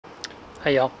Hi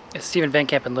y'all, it's Stephen Van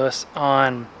Kampen-Lewis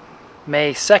on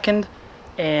May 2nd,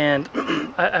 and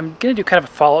I'm going to do kind of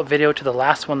a follow-up video to the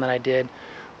last one that I did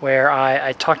where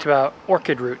I talked about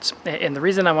orchid roots. And the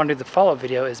reason I want to do the follow-up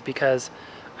video is because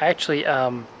I actually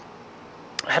had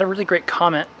a really great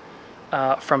comment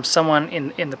from someone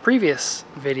in the previous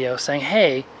video saying,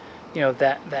 hey, you know,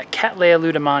 that Cattleya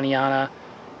lueddemanniana,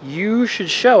 you should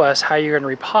show us how you're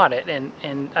going to repot it.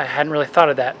 And I hadn't really thought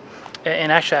of that.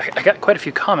 And actually I got quite a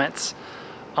few comments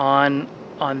on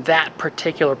that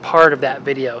particular part of that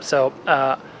video. So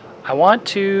I want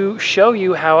to show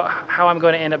you how I'm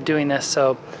going to end up doing this.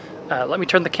 So let me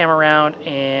turn the camera around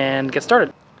and get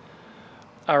started.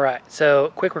 Alright,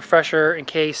 so quick refresher in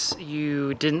case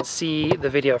you didn't see the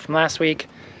video from last week.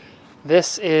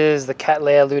 This is the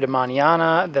Cattleya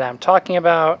lueddemanniana that I'm talking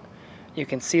about. You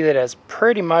can see that it has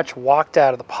pretty much walked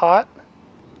out of the pot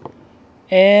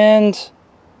and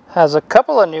has a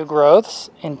couple of new growths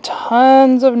and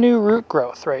tons of new root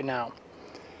growth right now.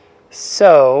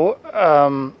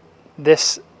 So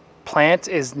this plant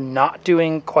is not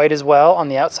doing quite as well on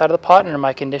the outside of the pot under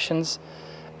my conditions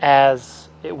as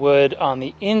it would on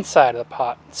the inside of the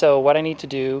pot. So what I need to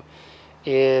do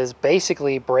is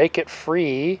basically break it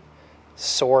free,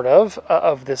 sort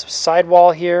of this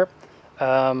sidewall here,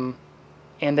 and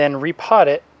then repot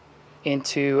it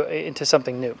into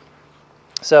something new.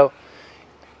 So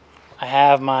I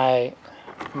have my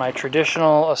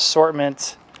traditional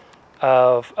assortment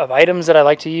of items that I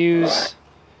like to use,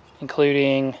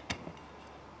 including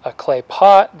a clay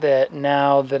pot that,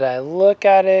 now that I look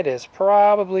at it, is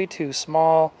probably too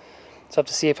small. So I have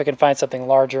to see if I can find something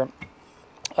larger,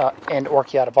 and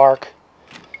orchiata bark.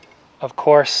 Of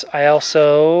course, I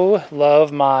also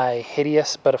love my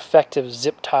hideous but effective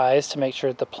zip ties to make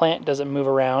sure that the plant doesn't move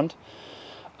around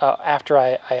after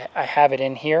I have it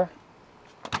in here.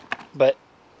 But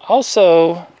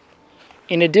also,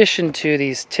 in addition to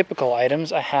these typical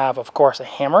items, I have, of course, a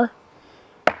hammer,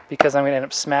 because I'm going to end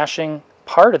up smashing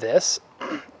part of this.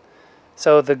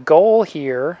 So the goal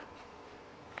here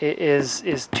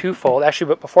is twofold. Actually,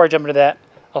 but before I jump into that,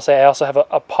 I'll say I also have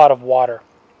a pot of water.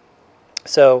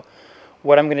 So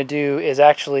what I'm going to do is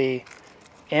actually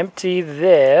empty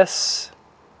this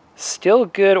still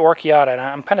good orchiata, and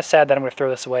I'm kind of sad that I'm going to throw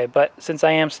this away, but since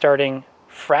I am starting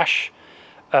fresh,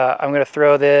 I'm going to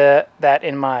throw that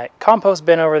in my compost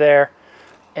bin over there,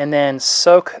 and then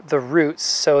soak the roots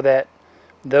so that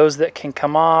those that can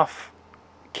come off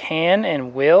can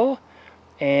and will,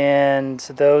 and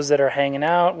those that are hanging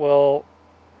out will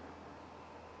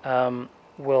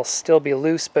still be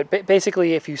loose. But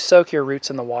basically, if you soak your roots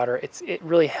in the water, it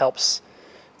really helps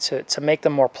to make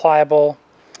them more pliable.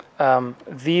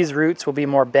 These roots will be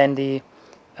more bendy,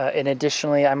 and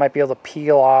additionally, I might be able to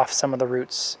peel off some of the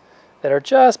roots that are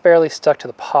just barely stuck to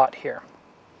the pot here.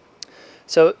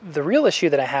 So the real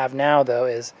issue that I have now, though,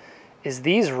 is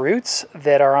these roots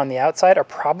that are on the outside are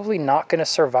probably not going to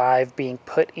survive being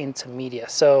put into media.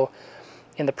 So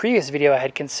in the previous video, I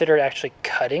had considered actually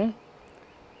cutting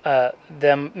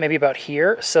them maybe about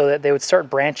here so that they would start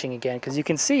branching again, because you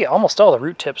can see almost all the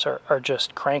root tips are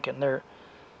just cranking. They're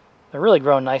really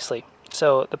growing nicely.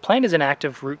 So the plant is in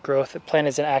active root growth. The plant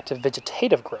is in active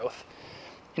vegetative growth.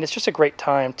 And it's just a great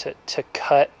time to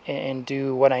cut and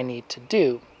do what I need to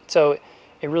do. So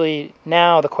it really,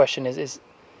 now the question is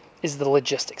the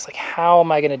logistics. Like, how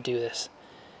am I going to do this?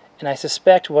 And I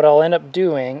suspect what I'll end up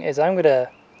doing is I'm going to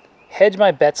hedge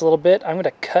my bets a little bit. I'm going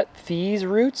to cut these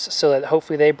roots so that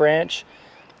hopefully they branch.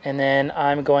 And then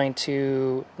I'm going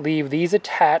to leave these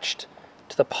attached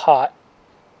to the pot.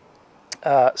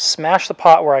 Smash the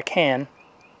pot where I can.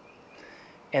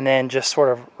 And then just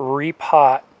sort of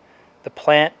repot the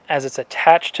plant as it's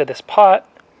attached to this pot,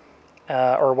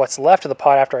 or what's left of the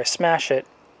pot after I smash it,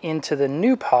 into the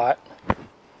new pot,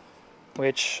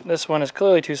 which this one is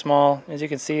clearly too small. As you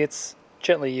can see, it's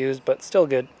gently used, but still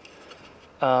good.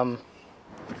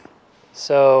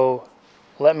 So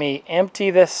let me empty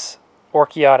this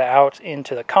orchiata out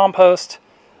into the compost.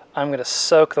 I'm going to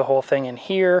soak the whole thing in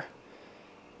here,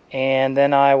 and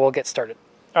then I will get started.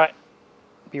 All right,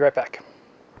 be right back.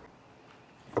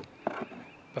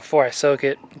 Before I soak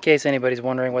it, in case anybody's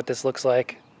wondering what this looks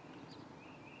like,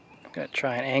 I'm going to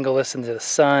try and angle this into the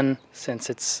sun since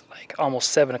it's like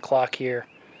almost 7 o'clock here.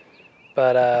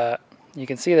 But you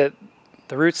can see that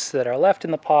the roots that are left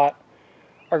in the pot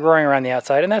are growing around the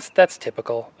outside, and that's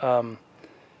typical.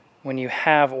 When you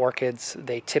have orchids,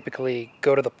 they typically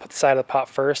go to the side of the pot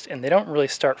first, and they don't really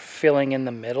start filling in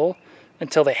the middle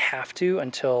until they have to,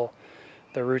 until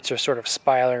the roots are sort of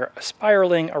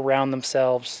spiraling around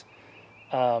themselves.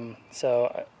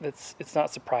 So it's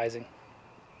not surprising.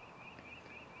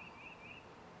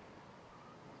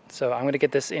 So I'm going to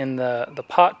get this in the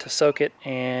pot to soak it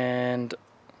and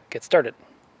get started.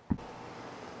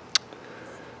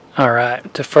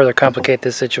 Alright, to further complicate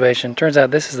this situation, turns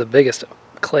out this is the biggest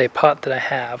clay pot that I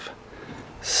have.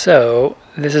 So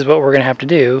this is what we're going to have to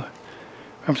do. I'm going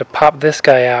to have to pop this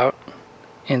guy out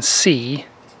and see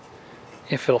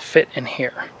if it'll fit in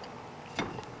here.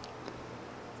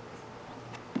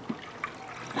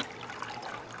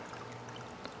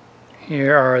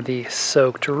 Here are the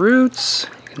soaked roots.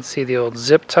 You can see the old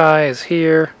zip tie is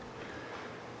here.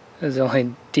 It's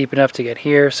only deep enough to get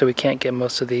here, so we can't get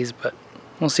most of these, but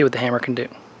we'll see what the hammer can do.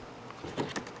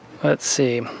 Let's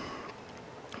see.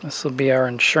 This will be our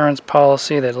insurance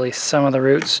policy that at least some of the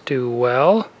roots do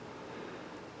well.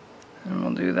 And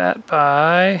we'll do that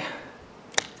by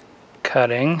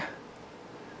cutting.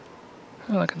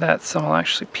 Oh, look at that, some will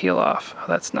actually peel off. Oh,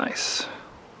 that's nice.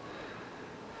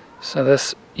 So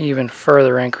this even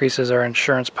further increases our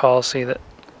insurance policy that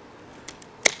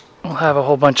we'll have a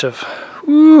whole bunch of,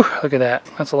 whoo, look at that.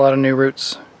 That's a lot of new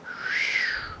roots.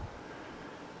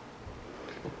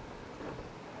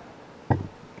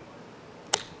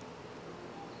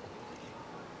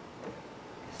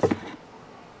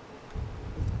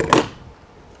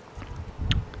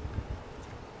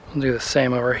 We'll do the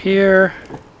same over here.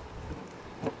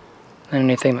 And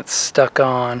anything that's stuck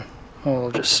on,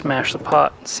 we'll just smash the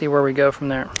pot and see where we go from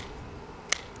there.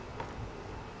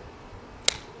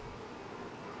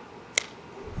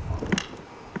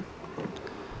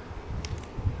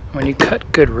 When you cut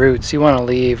good roots, you want to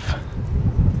leave,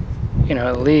 you know,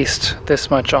 at least this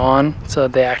much on so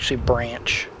that they actually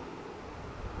branch.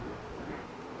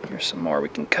 Here's some more we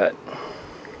can cut.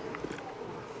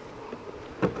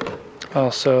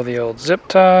 Also the old zip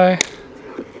tie.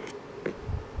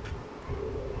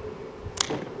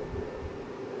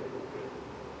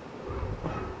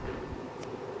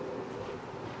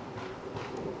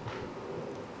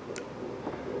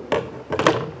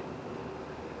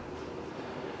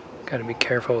 Got to be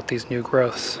careful with these new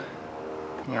growths.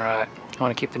 Alright, I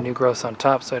want to keep the new growths on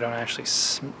top so I don't actually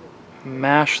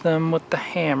smash them with the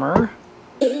hammer.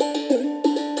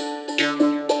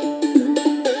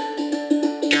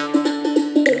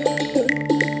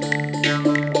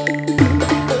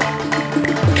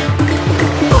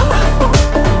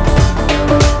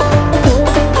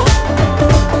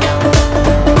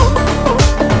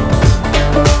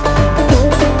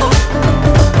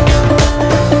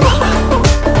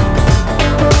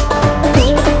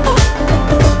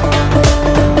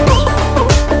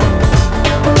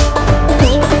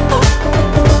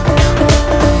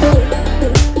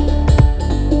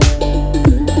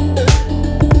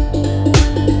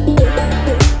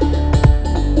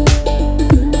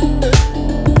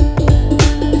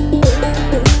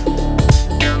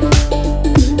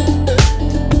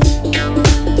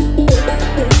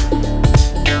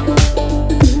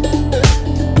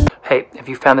 Hey, if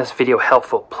you found this video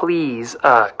helpful, please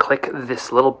click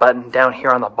this little button down here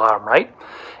on the bottom right.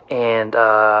 And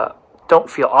don't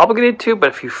feel obligated to, but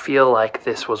if you feel like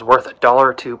this was worth $1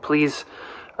 or $2,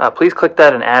 please click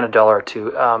that and add $1 or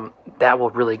 $2. That will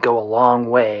really go a long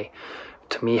way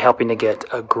to me helping to get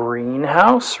a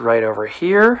greenhouse right over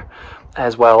here,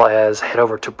 as well as head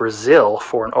over to Brazil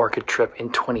for an orchid trip in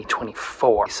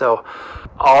 2024. So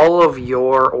all of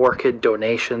your orchid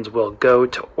donations will go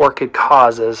to orchid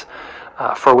causes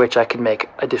for which I can make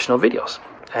additional videos.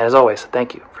 And as always,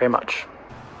 thank you very much.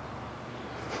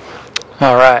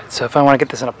 Alright, so if I want to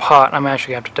get this in a pot, I'm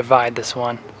actually going to have to divide this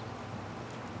one.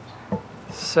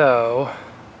 So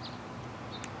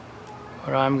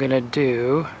what I'm going to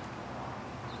do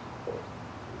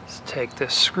is take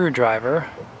this screwdriver,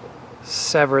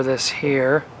 sever this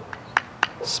here,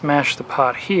 smash the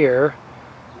pot here,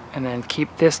 and then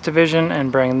keep this division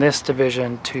and bring this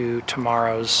division to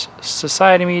tomorrow's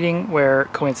society meeting where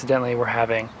coincidentally we're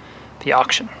having the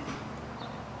auction.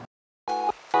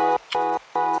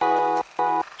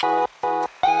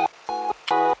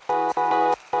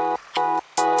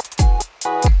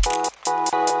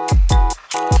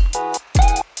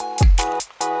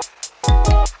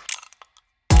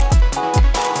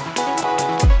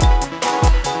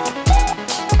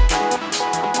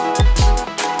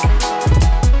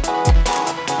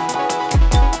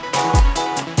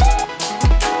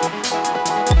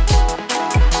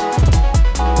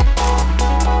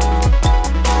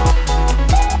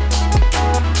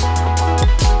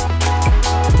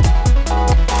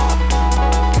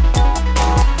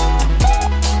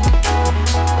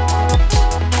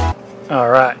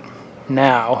 Alright,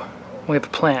 now we have a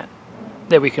plant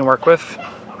that we can work with,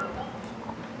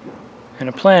 and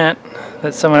a plant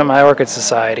that someone at my orchid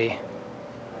society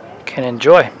can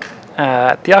enjoy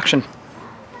at the auction.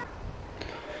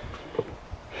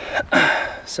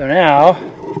 So now,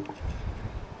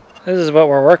 this is what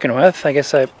we're working with. I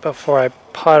guess before I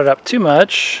pot it up too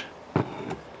much,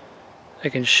 I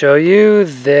can show you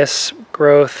this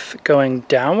growth going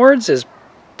downwards is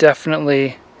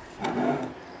definitely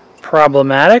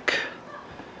problematic.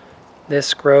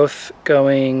 This growth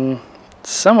going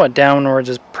somewhat downwards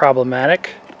is problematic.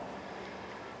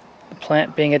 The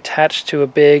plant being attached to a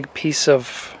big piece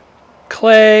of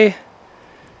clay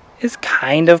is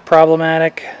kind of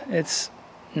problematic. It's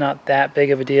not that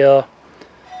big of a deal.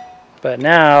 But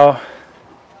now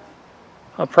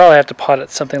I'll probably have to pot it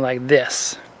something like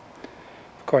this.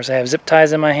 Of course, I have zip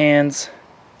ties in my hands.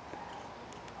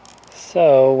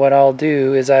 So what I'll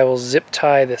do is I will zip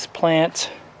tie this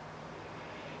plant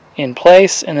in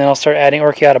place, and then I'll start adding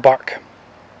orchiata bark.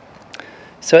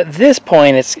 So at this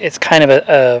point, it's kind of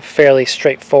a fairly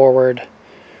straightforward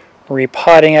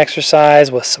repotting exercise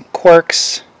with some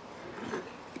quirks.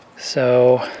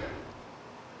 So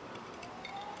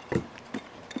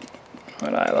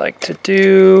what I like to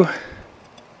do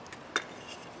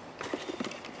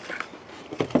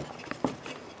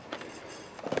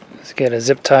is get a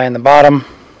zip tie in the bottom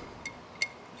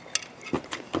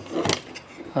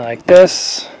like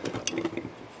this.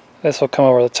 This will come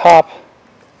over the top,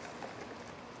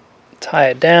 tie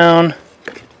it down.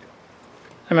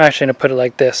 I'm actually going to put it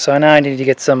like this, so now I need to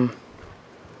get some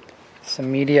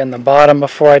media in the bottom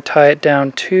before I tie it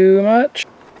down too much.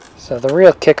 So the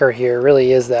real kicker here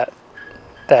really is that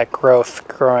growth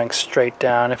growing straight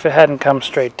down. If it hadn't come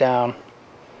straight down,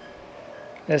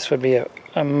 this would be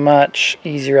a much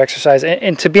easier exercise.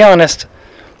 And to be honest,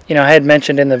 you know, I had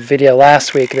mentioned in the video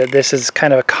last week that this is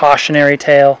kind of a cautionary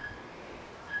tale.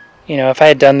 You know, if I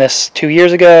had done this 2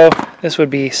 years ago, this would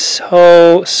be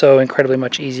so incredibly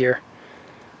much easier.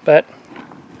 But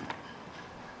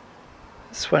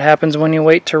that's what happens when you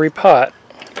wait to repot.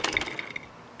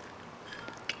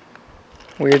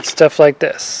 Weird stuff like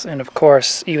this. And of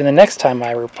course, even the next time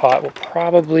I repot will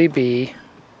probably be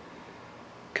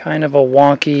kind of a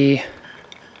wonky,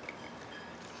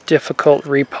 difficult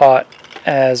repot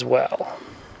as well.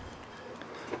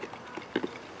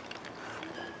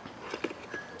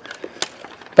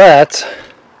 But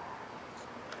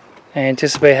I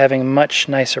anticipate having much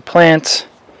nicer plants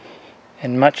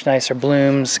and much nicer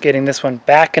blooms, getting this one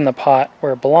back in the pot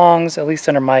where it belongs, at least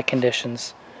under my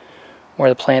conditions, where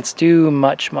the plants do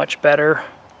much better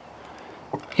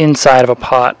inside of a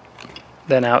pot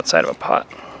than outside of a pot.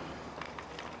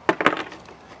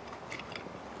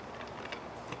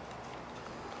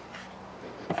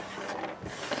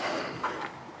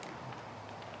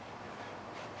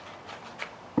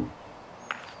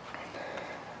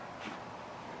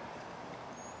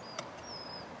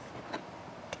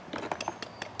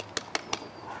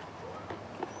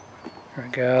 There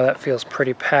we go, that feels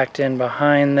pretty packed in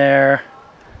behind there.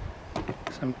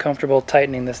 So I'm comfortable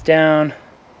tightening this down.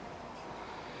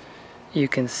 You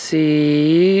can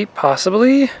see,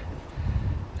 possibly,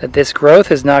 that this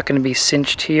growth is not going to be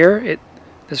cinched here.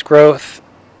 This growth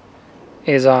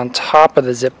is on top of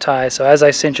the zip tie, so as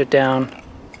I cinch it down,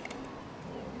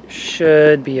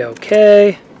 should be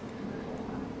okay.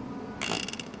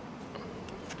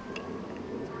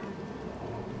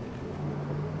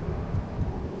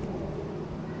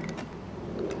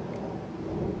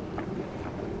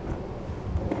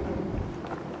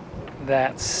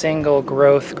 That single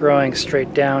growth growing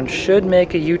straight down should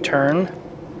make a U-turn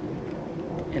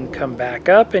and come back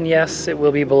up, and yes, it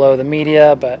will be below the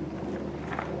media, but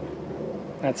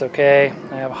that's okay.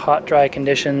 I have hot, dry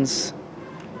conditions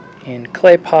in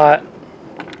clay pot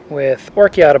with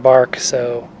orchiata bark,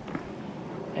 so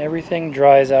everything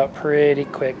dries out pretty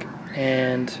quick,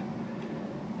 and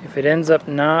if it ends up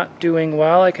not doing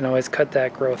well, I can always cut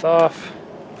that growth off.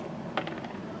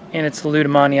 And it's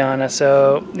lueddemanniana,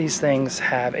 so these things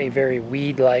have a very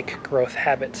weed-like growth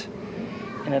habit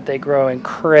in that they grow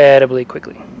incredibly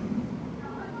quickly.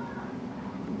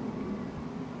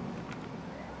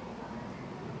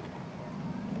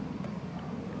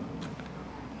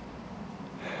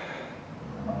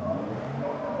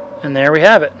 And there we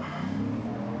have it.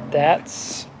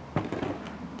 That's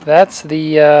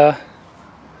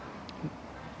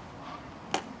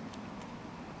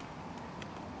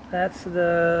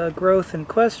the growth in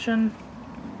question.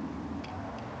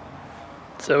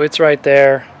 So it's right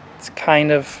there. It's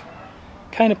kind of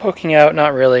poking out,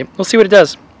 not really. We'll see what it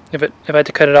does. If I had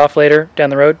to cut it off later down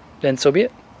the road, then so be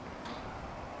it.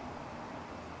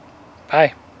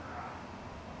 Bye.